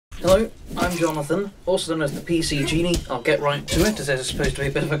Hello, I'm Jonathan, also known as the PC Genie. I'll get right to it, as this is supposed to be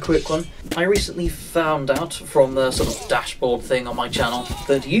a bit of a quick one. I recently found out from the sort of dashboard thing on my channel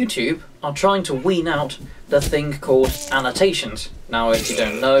that YouTube are trying to wean out the thing called annotations. Now, if you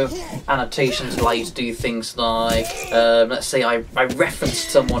don't know, annotations allow you to do things like, let's say I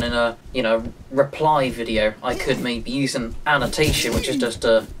referenced someone in a, reply video. I could maybe use an annotation, which is just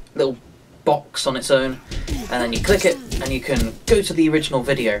a little box on its own, and then you click it and you can go to the original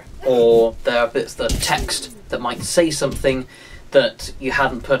video, or there are bits of text that might say something that you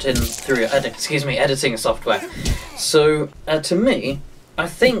hadn't put in through your editing software. So to me, I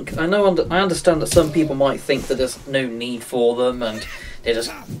understand that some people might think that there's no need for them and they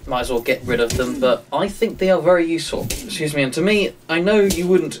just might as well get rid of them, but I think they are very useful. And to me, I know you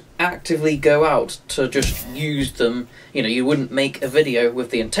wouldn't actively go out to just use them, you wouldn't make a video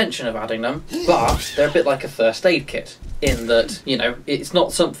with the intention of adding them, but they're a bit like a first aid kit, in that, it's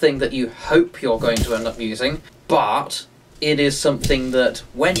not something that you hope you're going to end up using, but it is something that,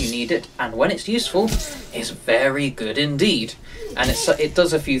 when you need it, and when it's useful, is very good indeed. And it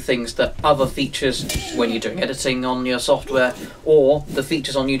does a few things that other features, when you're doing editing on your software, or the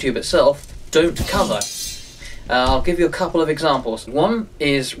features on YouTube itself, don't cover. I'll give you a couple of examples. One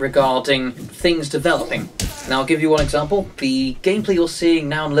is regarding things developing. Now, I'll give you one example. The gameplay you're seeing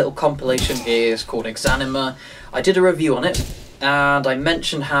now in a little compilation is called Exanima. I did a review on it, and I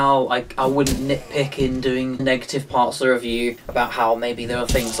mentioned how I wouldn't nitpick in doing negative parts of the review about how maybe there were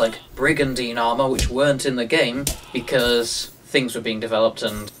things like brigandine armor which weren't in the game because things were being developed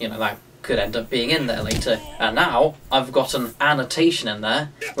and, that could end up being in there later. And now I've got an annotation in there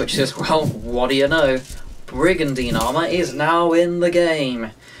which says, well, what do you know? Brigandine armor is now in the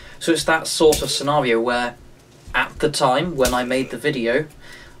game. So it's that sort of scenario where, at the time when I made the video,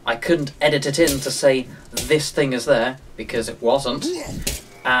 I couldn't edit it in to say this thing is there, because it wasn't,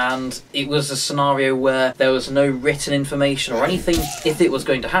 and it was a scenario where there was no written information or anything if it was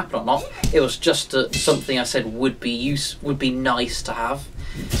going to happen or not. It was just something I said would be nice to have,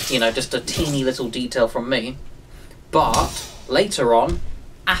 just a teeny little detail from me. But later on,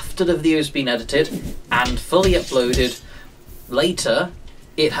 after the video's been edited and fully uploaded, later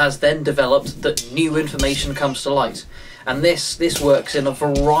it has then developed that new information comes to light. And this works in a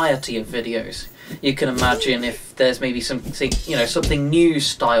variety of videos. You can imagine if there's maybe something, something news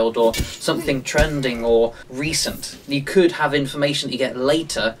styled or something trending or recent. You could have information that you get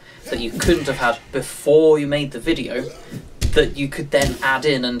later that you couldn't have had before you made the video, that you could then add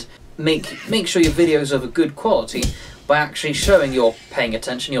in and make sure your video is of a good quality by actually showing you're paying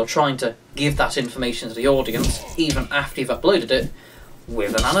attention, you're trying to give that information to the audience even after you've uploaded it,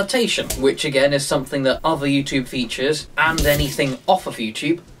 with an annotation, which again is something that other YouTube features and anything off of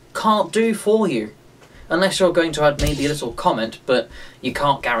YouTube can't do for you. Unless you're going to add maybe a little comment, but you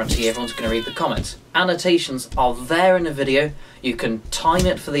can't guarantee everyone's going to read the comments. Annotations are there in a video, you can time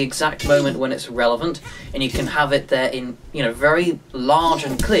it for the exact moment when it's relevant, and you can have it there in, very large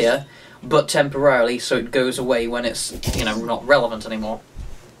and clear, but temporarily, so it goes away when it's, not relevant anymore.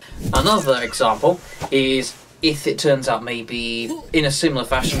 Another example is if it turns out maybe, in a similar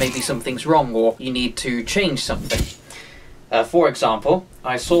fashion, maybe something's wrong or you need to change something. For example,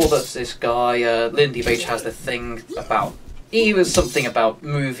 I saw that this guy, Lindy Page, has the thing about, he was something about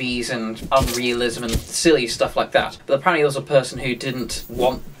movies and unrealism and silly stuff like that. But apparently there was a person who didn't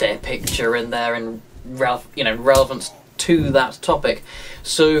want their picture in there and relevance to that topic.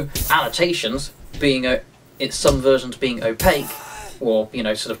 So annotations, being some versions being opaque, or,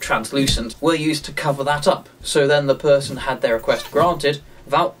 sort of translucent, were used to cover that up. So then the person had their request granted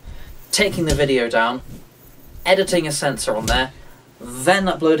without taking the video down, editing a censor on there, then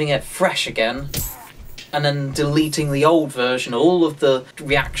uploading it fresh again, and then deleting the old version, all of the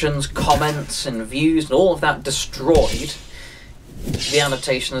reactions, comments and views and all of that destroyed. The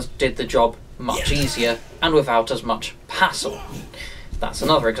annotations did the job much easier and without as much hassle. That's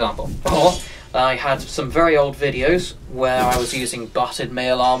another example. Or I had some very old videos where I was using butted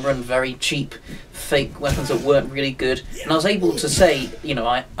mail armor and very cheap fake weapons that weren't really good, and I was able to say,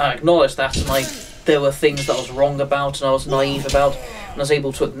 I acknowledged that, and there were things that I was wrong about and I was naive about, and I was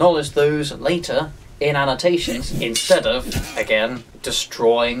able to acknowledge those later in annotations instead of, again,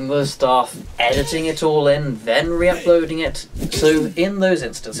 destroying the stuff, editing it all in, then re-uploading it. So in those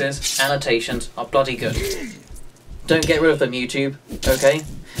instances, annotations are bloody good. Don't get rid of them, YouTube, okay?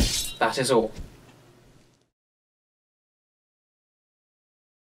 That is all.